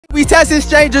We testing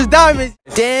strangers' diamonds.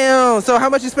 Damn, so how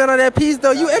much you spent on that piece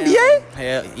though? You NBA?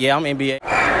 Hell yeah, I'm NBA.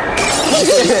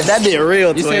 That bit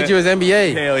real, you said you was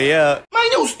NBA. Hell yeah.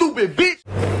 Man, you stupid bitch.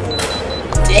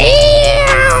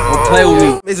 Damn. Don't play with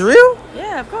me. It's real?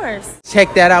 Yeah, of course.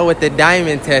 Check that out with the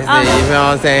diamond tester, you know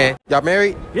what I'm saying? Y'all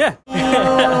married? Yeah.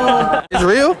 It's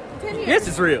real? 10 years. Yes,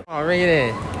 it's real. Oh, ring it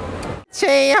in.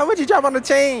 Chain, how much you drop on the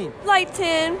chain? Like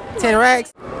 10. 10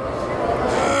 racks?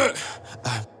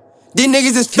 These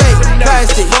niggas is fake,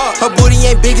 plastic. Her booty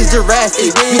ain't big as Jurassic.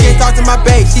 You can't talk to my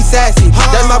babe, she sassy.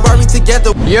 That's my Barbie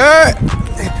together. Yeah.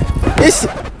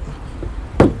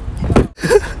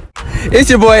 It's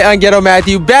your boy Unghetto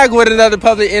Matthew, back with another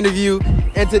public interview.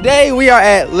 And today we are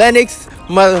at Lenox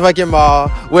motherfucking Mall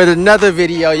with another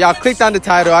video. Y'all clicked on the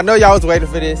title. I know y'all was waiting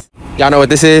for this. Y'all know what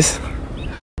this is?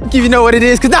 If you know what it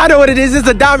is, because I know what it is. It's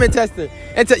a diamond tester.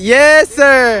 And yes,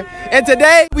 sir. And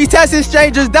today, we testing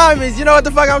strangers' diamonds. You know what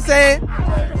the fuck I'm saying?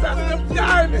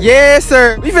 Yes,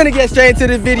 sir. We finna get straight into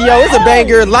the video. It's a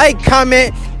banger. Like,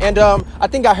 comment, and I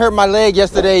think I hurt my leg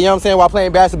yesterday, you know what I'm saying, while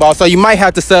playing basketball. So you might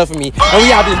have to sub for me. And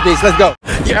we out this bitch. Let's go.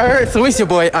 Yeah, so it's your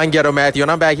boy Unghetto Matthew,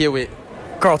 and I'm back here with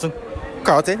Carlton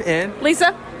and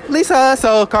Lisa.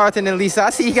 So Carlton and Lisa, I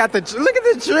see you got the, look at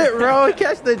the drip, bro.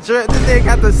 Catch the drip. This nigga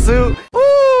got the suit.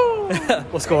 Woo.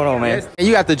 What's going on, man? And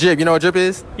you got the drip. You know what drip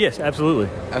is? Yes, absolutely.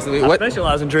 Absolutely. I What?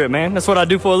 specialize in drip, man. That's what I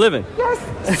do for a living. Yes.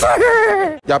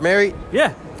 Y'all married?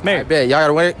 Yeah, I married. bet. Y'all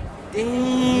gotta wait.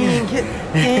 Damn.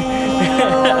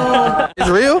 It's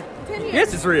real?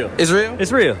 Yes, it's real. It's real?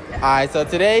 It's real. Alright, so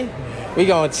today we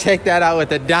gonna check that out with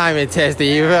the diamond tester.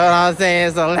 You feel what I'm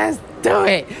saying? So let's do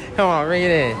it. Come on, bring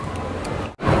it in.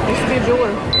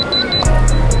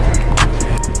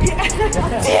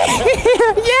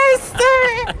 Yes,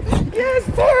 sir. Yes,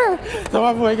 sir. So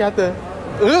my boy got the.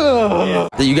 Yeah.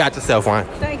 You got yourself one.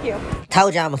 Thank you.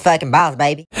 Told you I'm a fucking boss,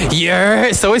 baby.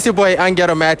 Yeah. So it's your boy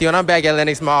Unghetto Matthew, and I'm back at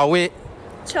Lenox Mall with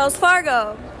Chels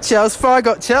Fargo. Chels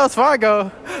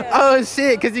Fargo. Yeah. Oh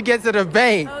shit, cause you get to the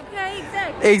bank. Okay,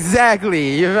 exactly.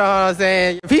 Exactly. You know what I'm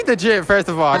saying? Peep the drip first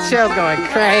of all. Chels going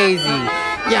crazy.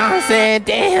 You know what I'm saying?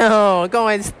 Damn,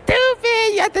 going stupid.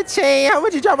 You got the chain. How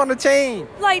much you drop on the chain?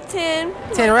 Like 10.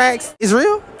 10 racks. It's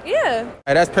real? Yeah. All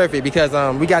right, that's perfect because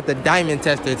we got the diamond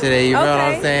tester today. You know what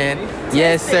I'm saying?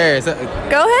 Yes, sir. So,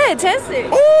 Go ahead, test it.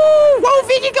 ooh, whoa,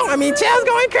 Vicky going. I mean, Chels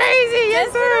going crazy.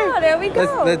 Yes, sir. Oh, there we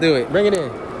go. Let's do it. Bring it in.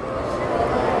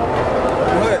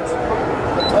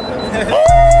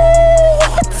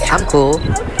 I'm cool.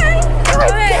 Okay. Go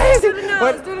ahead. Do the nose.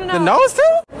 What? Do the nose. The nose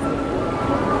too?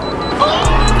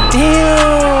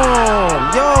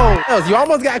 Damn! Yo, you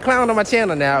almost got clowned on my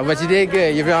channel now, but you did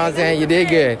good. You feel what I'm saying? You did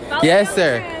good. Yes,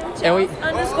 sir. And we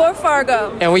 _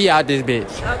 Fargo. And we out this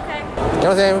bitch. Okay. You know what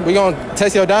I'm saying? We gonna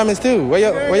test your diamonds too. Where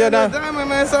your diamonds? Diamond,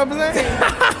 man, stop playing.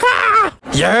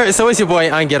 Yeah, so it's your boy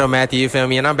Unghetto Matthew, you feel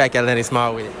me? And I'm back at Lenox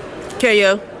Mall with it.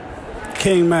 KO.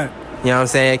 King Matt. You know what I'm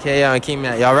saying? KO and King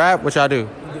Matt. Y'all rap? What y'all do?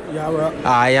 Y'all rap.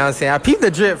 Alright, you know what I'm saying? I peeped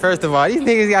the drip first of all. These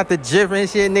niggas got the drip and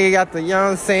shit. Nigga got the, you know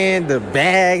what I'm saying? The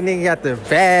bag. Nigga got the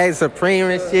bag, Supreme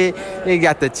and shit. Nigga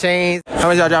got the chains. How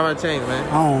much y'all drop on the chains, man?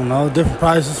 I don't know. Different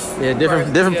prices. Yeah,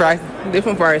 different prices.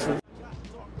 Different prices.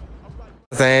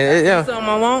 I'm saying, yeah. Something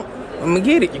I want, I'm gonna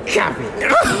get it. You copy.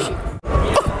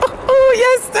 Oh,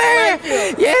 yes, sir.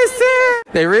 Yes, sir.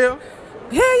 They real?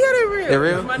 Yeah, they real. They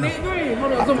real? It's my neck green.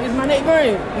 Hold on, is my neck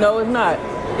green? No, it's not.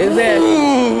 It's that.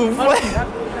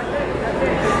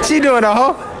 She doing a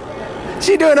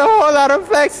whole lot of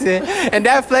flexing, and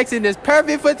that flexing is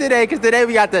perfect for today because today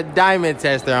we got the diamond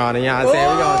tester on it. You know what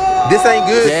I'm saying? This ain't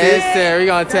good, Yes, sir. We're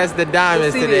gonna test the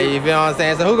diamonds today. You feel what I'm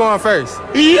saying? So who going first? Oh,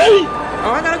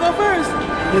 I gotta go first.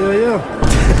 Yeah.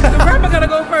 The rapper gotta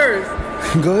go first.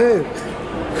 Go ahead.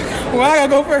 Well, I gotta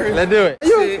go first. Let's do it.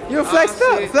 You flexed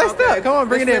up. Flexed up. Come on,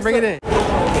 bring it in.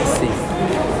 Let's see.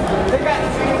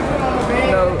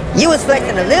 You was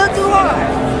flexing a little too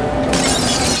hard.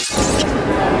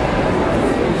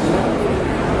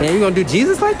 Man, you gonna do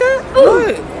Jesus like that?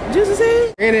 What? Jesus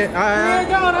said? Bring it in. Yeah,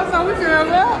 go. That's how we feel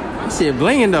about. This shit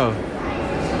blinging though.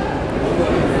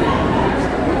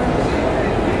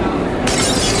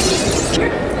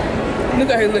 Look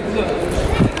at him, look.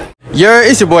 Yeah,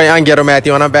 it's your boy Unghetto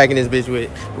Matthew, and I'm back in this bitch with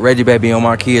Reggie, baby, on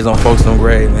my kids on folks on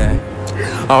grade, man.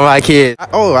 all my kids.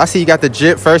 Oh, I see you got the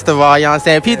drip first of all, you know what I'm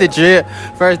saying? Peep the drip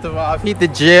first of all. Peep the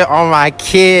drip on my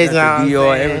kids, you know what I'm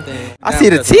saying? Everything. I see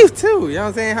the teeth too, you know what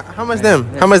I'm saying? How much them?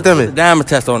 How much them The is? diamond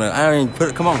test on it. I ain't put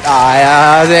it. Come on. Alright,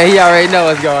 I'm saying he already know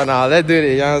what's going on. Let's do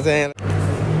this, you know what I'm saying?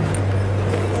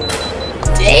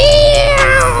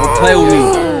 Don't play with me.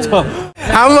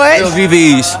 How much? Real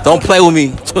VVs. Don't play with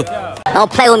me.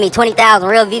 Don't play with me, 20,000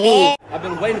 real VV. I've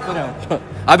been waiting for them.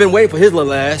 I've been waiting for his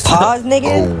little ass. Pause,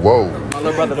 nigga. My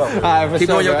little brother though. Alright, for Keep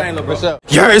sure, doing your bro. thing, little For bro.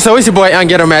 sure. Yo, so it's your boy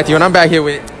Unghetto Matthew, and I'm back here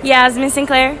with Yasmin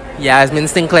Sinclair. Yasmin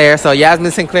Sinclair. So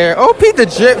Yasmin Sinclair. Oh, Pete the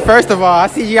drip. First of all, I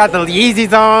see you got the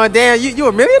Yeezys on. Damn, you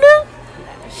a millionaire?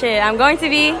 Shit, I'm going to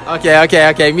be.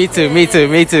 Okay. Me too.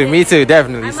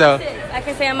 Definitely. I'm So up 6. I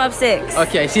can say I'm up 6.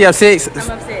 okay, she up 6.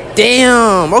 I'm up 6.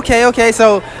 Damn. Okay.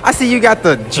 So I see you got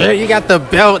the drip, you got the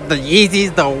belt, the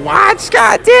Yeezys, the watch.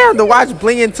 God damn, the watch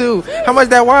blinging too. How much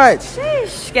that watch?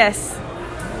 Sheesh, guess.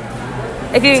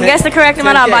 If you can guess the correct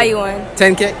amount, I'll 10K. buy you one.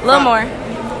 10K? A little more.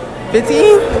 15?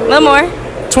 A little more.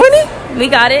 20? We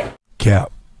got it.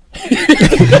 Cap.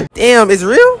 Damn, it's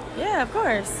real? Yeah, of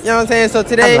course. You know what I'm saying? So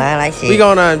today, I'm lying like shit. we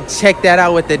gonna check that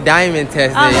out with the diamond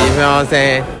tester. You know what I'm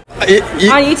saying?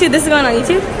 On YouTube? This is going on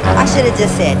YouTube? I should have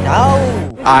just said no.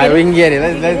 Alright, we can get it.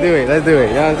 Let's do it.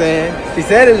 You know what I'm saying? She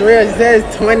said it's real. She said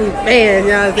it's 20 fans.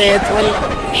 You know what I'm saying?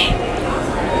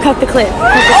 20. Cut the clip.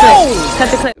 Cut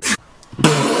the clip.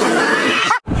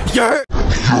 Yo.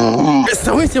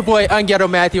 So it's your boy Unghetto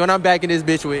Matthew, and I'm back in this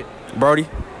bitch with Brody.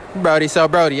 Brody. So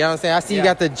Brody, you know what I'm saying? I see you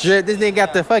got the drip. This nigga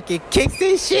got the fucking kicks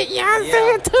and shit. You know what I'm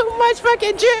saying? Too much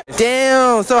fucking drip.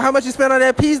 Damn. So how much you spent on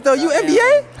that piece though? You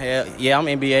NBA? Hell, yeah, I'm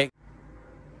NBA.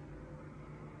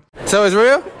 So it's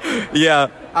real? Yeah.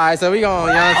 Alright, so we gon',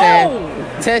 you know what I'm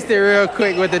saying? Test it real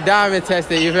quick with the diamond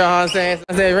tester, you feel what I'm saying?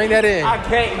 I say, bring that in. I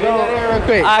can't Bring that in real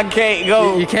quick. I can't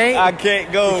go. You can't? I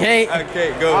can't go. You can't? I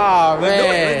can't go. Oh,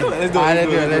 man. Let's do it. Alright,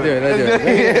 let's do it.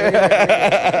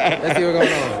 Let's see what's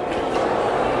going on.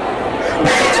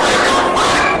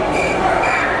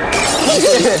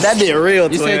 That did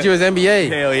real. You said you was NBA.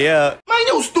 Hell yeah. Man,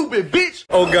 you stupid bitch.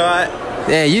 Oh God.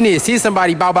 Yeah, you need to see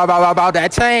somebody bow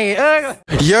that chain.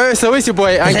 Yo, so it's your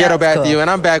boy Unghetto Matthew, and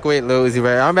I'm back with Lil Uzi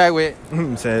Vert. I'm back with.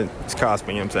 I'm saying it's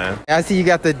Cosby, you know what I'm saying? I see you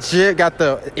got the drip, got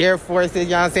the Air Forces,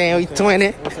 you know what I'm saying? We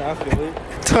 20.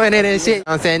 20 and shit. You know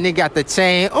what I'm saying? Nigga got the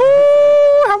chain.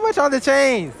 Ooh, how much are the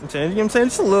chains? I'm saying, you know what I'm saying?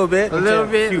 Just a little bit. A little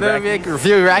bit.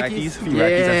 Few rackies. Few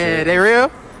rackies, Yeah, they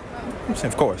real? I'm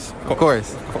saying, of course. Of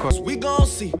course. We gon'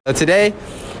 see. Today,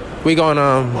 we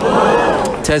gonna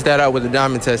test that out with the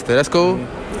diamond tester. That's cool?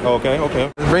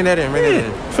 Okay. Bring that in,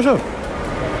 For sure.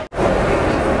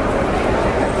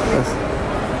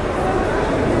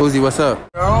 Uzi, what's up?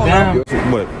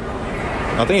 What?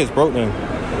 I think it's broke then.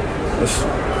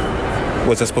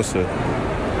 What's that supposed to?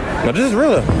 No, this is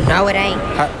real though. No, it ain't.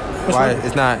 Why?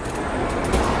 It's not.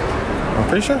 I'm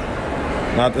pretty sure.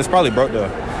 No, it's probably broke though.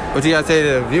 What you gotta say to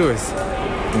the viewers?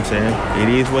 I'm saying, it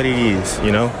is what it is,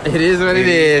 you know? It is what it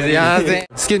is, you know what I'm saying?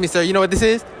 Excuse me, sir, you know what this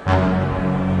is?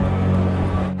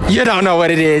 You don't know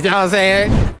what it is, you know what I'm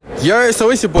saying? So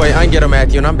it's your boy, Unghetto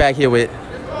Matthew, and I'm back here with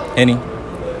Any?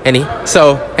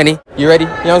 So, you ready? You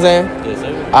know what I'm saying? Yes,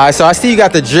 sir. Alright, so I see you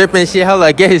got the drip and shit. Hold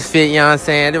up, get his fit, you know what I'm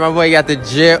saying? Then my boy got the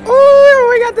drip. Ooh,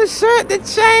 we got the shirt, the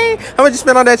chain. How much you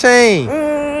spend on that chain?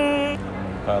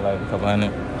 Probably like a couple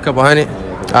hundred. Couple hundred?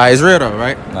 It's real though,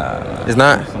 right? Nah. It's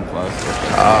not? Some close.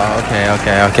 Oh, okay. You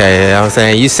know what I'm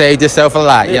saying? You saved yourself a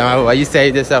lot. You know, you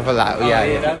saved yourself a lot.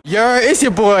 Yeah. Yo, it's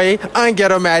your boy,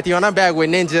 Unghetto Matthew, and I'm back with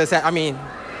Ninja.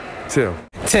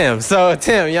 Tim. So,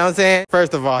 Tim, you know what I'm saying?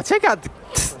 First of all, check out the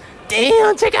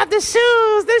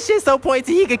shoes. This shit's so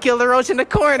pointy, he could kill the roach in the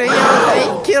corner. You know what I'm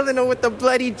saying? Killing him with the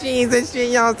bloody jeans and shit,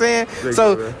 you know what I'm saying?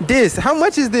 So, how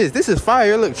much is this? This is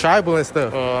fire. It look tribal and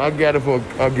stuff. I got it for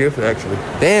a gift, actually.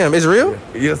 Damn, it's real?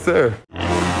 Yes, sir.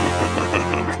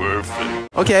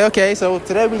 Okay. So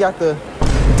today we got the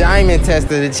diamond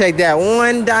tester to check that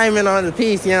one diamond on the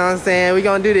piece, you know what I'm saying? We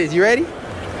gonna do this. You ready?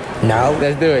 No.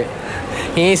 Let's do it.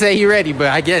 He ain't say he ready, but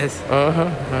I guess.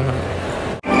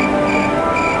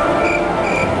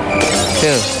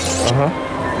 Tim.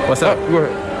 What's up? Go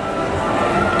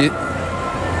ahead.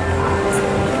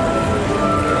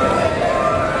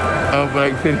 I'm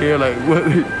like sitting here like, what?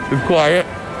 It's quiet.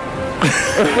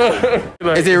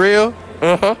 Is it real?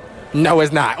 No,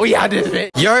 it's not. We out this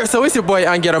bitch. So it's your boy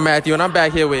Unghetto Matthew, and I'm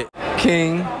back here with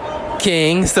King.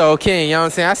 So King, you know what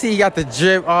I'm saying? I see you got the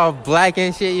drip all black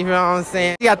and shit, you know what I'm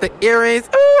saying? You got the earrings.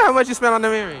 Ooh, how much you spent on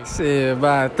them earrings? Shit,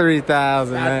 about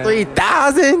 3,000, man.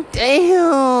 3,000?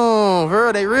 Damn,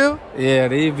 bro, they real? Yeah,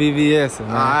 they VVS,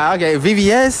 man. Okay,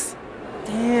 VVS?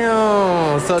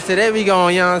 Damn. So today we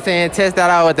gonna, you know what I'm saying, test that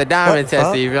out with the diamond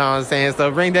tester, you know what I'm saying?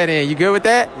 So bring that in. You good with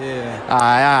that? Yeah. All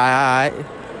right.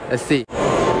 Let's see.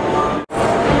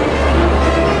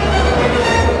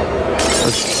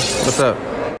 What's up?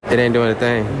 It ain't doing a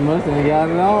thing. You must have got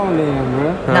it on then,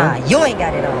 bro. Nah, you ain't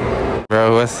got it on.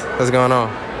 Bro, what's going on?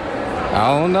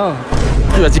 I don't know.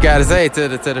 What you gotta say to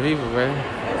the people, bro?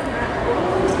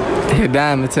 Your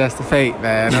diamond test the fate,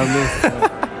 man. I'm listening.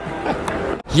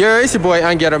 It's your boy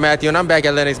Unghetto Matthew, and I'm back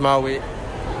at Lenox Mall with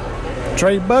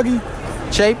Trey Buggy.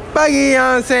 Trey Buggy, you know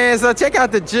what I'm saying? So check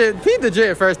out the drip. Peep the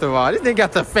drip first of all. This nigga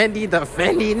got the Fendi.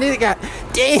 Nigga got,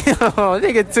 damn,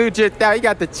 nigga too dripped out. He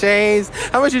got the chains.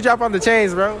 How much you drop on the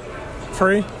chains, bro?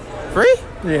 Free. Free?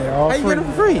 Yeah, all How free. you get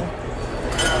them for free?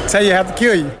 Tell you I have to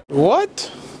kill you.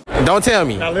 What? Don't tell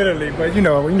me. Not literally, but you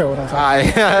know what I'm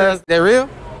talking. Alright, they're real?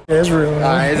 Yeah, it's real.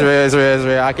 Alright, it's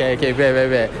real. Okay,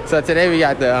 bet. So today we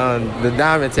got the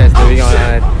diamond tester. We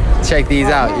gonna check these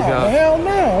out. You know? Hell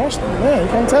no. Man, you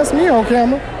can't test me on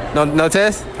camera. No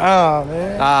test? Ah,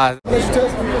 man. Let you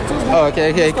test me. Oh,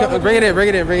 okay. Come, bring it in.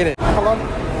 Hello?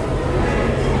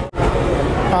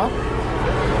 Huh?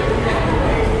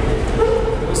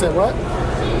 You said what?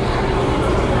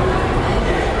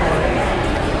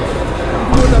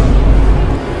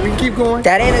 We can keep going.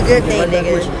 That ain't a good thing,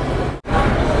 nigga.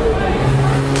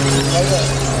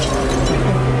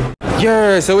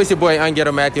 So it's your boy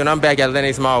Unghetto Matthew, and I'm back at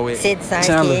Lenox Mall with Sit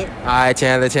Chandler. Alright,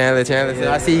 Chandler.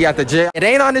 So I see you got the drip. It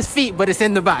ain't on his feet, but it's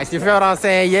in the box. You feel what I'm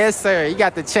saying? Yes, sir. You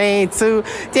got the chain too.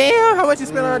 Damn, how much you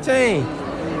spend on a chain?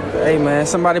 Hey man,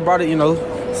 somebody bought it, you know.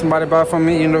 Somebody bought it from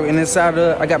me, you know, and inside of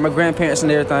it, I got my grandparents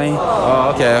and everything.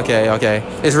 Oh, okay.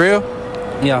 It's real?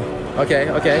 Yeah. Okay.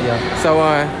 Yeah. So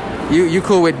you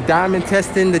cool with diamond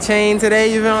testing the chain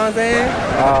today, you feel what I'm saying?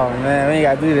 Oh man, we ain't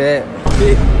gotta do that.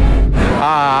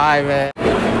 Alright, man.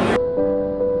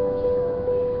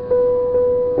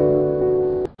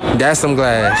 That's some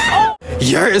glass.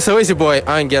 So it's your boy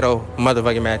Unghetto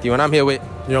motherfucking Matthew, and I'm here with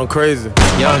Young Crazy.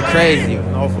 Young Crazy.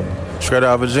 Straight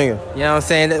out of Virginia. You know what I'm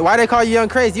saying? Why they call you Young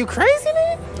Crazy? You crazy,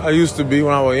 nigga? I used to be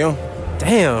when I was young.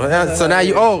 Damn. So now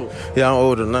you old. Yeah, I'm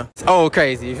older now. Old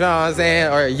crazy, you feel what I'm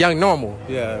saying? Or young normal.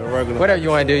 Yeah, regular. Whatever you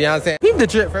want to do, you know what I'm saying? Peep the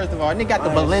drip, first of all. Nigga got the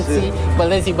Balenci.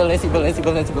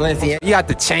 You got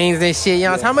the chains and shit, you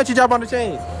know what I'm saying? How much you drop on the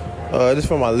chains? This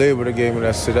from my label that gave me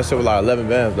that shit. That shit was like 11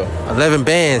 bands though. 11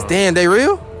 bands. Damn, they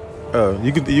real? What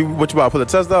you about to put the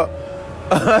test out?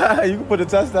 You can put the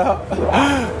test out.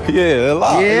 Yeah, a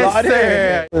lot. Yes, a lot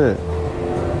sir. Yeah.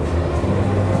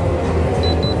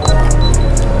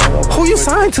 Who you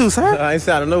signed to, sir? I ain't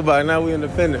signed to nobody. Now we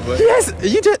independent, but Yes,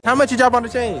 how much you drop on the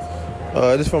chains?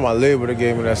 this from my label that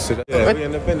gave me that shit. Yeah, we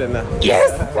independent now.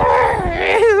 Yes, sir.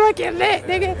 Look at that,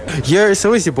 nigga.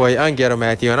 So it's your boy Unghetto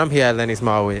Matthew, and I'm here at Lenox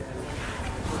Mall with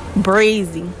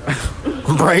Breezy.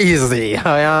 Breezy. You know what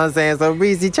I'm saying? So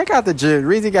Breezy, check out the drip.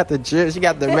 Breezy got the drip. She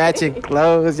got the matching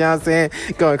clothes. You know what I'm saying?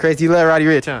 Going crazy. You love Roddy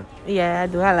Ricch, huh? Yeah, I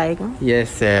do. I like him. Yes,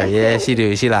 sir. Yeah, she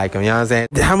do. She like him. You know what I'm saying?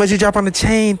 How much you drop on the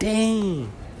chain? Dang.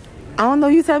 I don't know.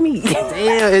 You tell me.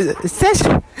 Damn.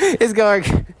 It's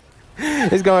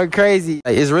going crazy.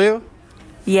 Like, it's real?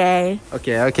 Yeah.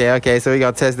 Okay. So we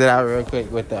gonna test it out real quick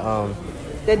with the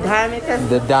diamond tester.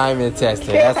 the diamond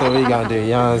tester. That's what we gonna do.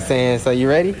 You know what I'm saying? So you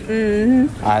ready?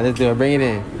 Mm-hmm. All right, let's do it. Bring it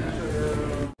in.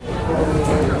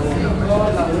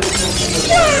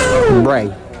 Bray.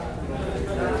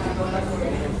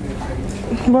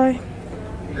 Boy.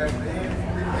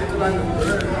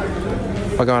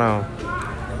 What going on?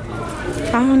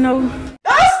 I don't know.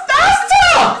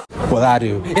 Well, I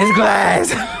do. It's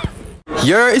glass.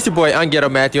 It's your boy Unghetto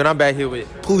Matthew, and I'm back here with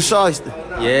Pooh Shiesty.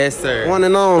 Yes, sir. One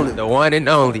and only. The one and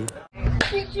only.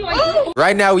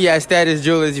 Right now we at Status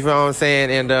Jewelers, you know what I'm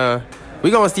saying, and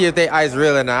we gonna see if they ice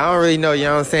real or not. I don't really know, you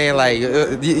know what I'm saying? Like,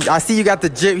 I see you got the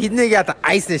drip. He nigga got the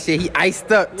ice and shit. He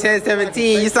iced up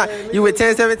 1017. You with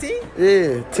 1017?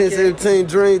 Yeah, 1017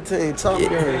 Dream Team, top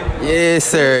game. Yes,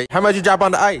 sir. How much you drop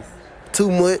on the ice? Too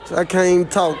much. I can't even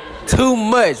talk. Too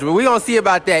much, but we gonna see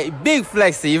about that. Big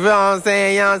flexy, you feel what I'm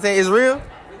saying? You know what I'm saying? It's real?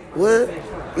 What?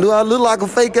 Do I look like a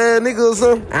fake ass nigga or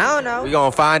something? I don't know. We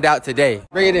gonna find out today.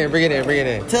 Bring it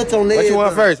in. Touch on that. What you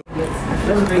want first?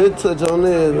 Good touch on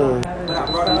that.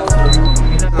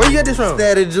 Where you get this from?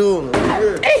 Status Jewelers.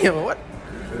 Damn, what?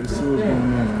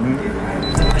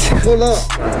 Pull up.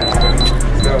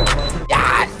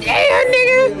 God damn,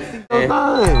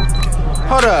 nigga.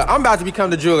 Hold up, I'm about to become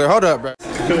the jeweler. Hold up, bro.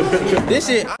 This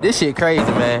shit crazy,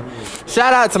 man.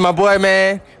 Shout out to my boy,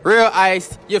 man. Real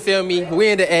ice, you feel me? We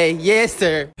in the A, yes,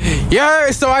 sir.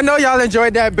 Yeah, so I know y'all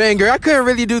enjoyed that banger. I couldn't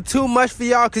really do too much for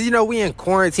y'all because, you know, we in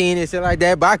quarantine and shit like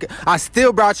that. But I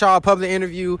still brought y'all a public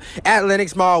interview at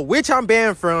Lenox Mall, which I'm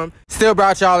banned from. Still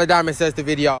brought y'all a Diamond Sister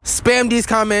video. Spam these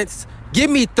comments. Give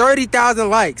me 30,000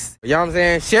 likes. You know what I'm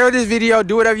saying? Share this video.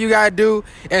 Do whatever you gotta do.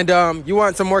 And you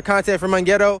want some more content from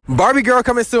Unghetto? Barbie Girl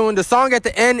coming soon. The song at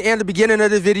the end and the beginning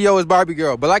of this video is Barbie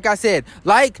Girl. But like I said,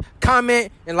 like, comment,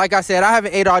 and like I said, I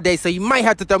haven't ate all day, so you might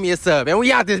have to throw me a sub. And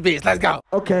we out this bitch. Let's go.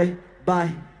 Okay,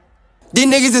 bye. These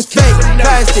niggas is fake,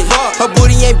 plastic. Her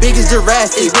booty ain't big as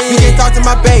Jurassic. You can't talk to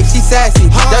my babe, she sassy.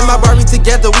 That's my Barbie,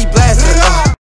 together we blasting.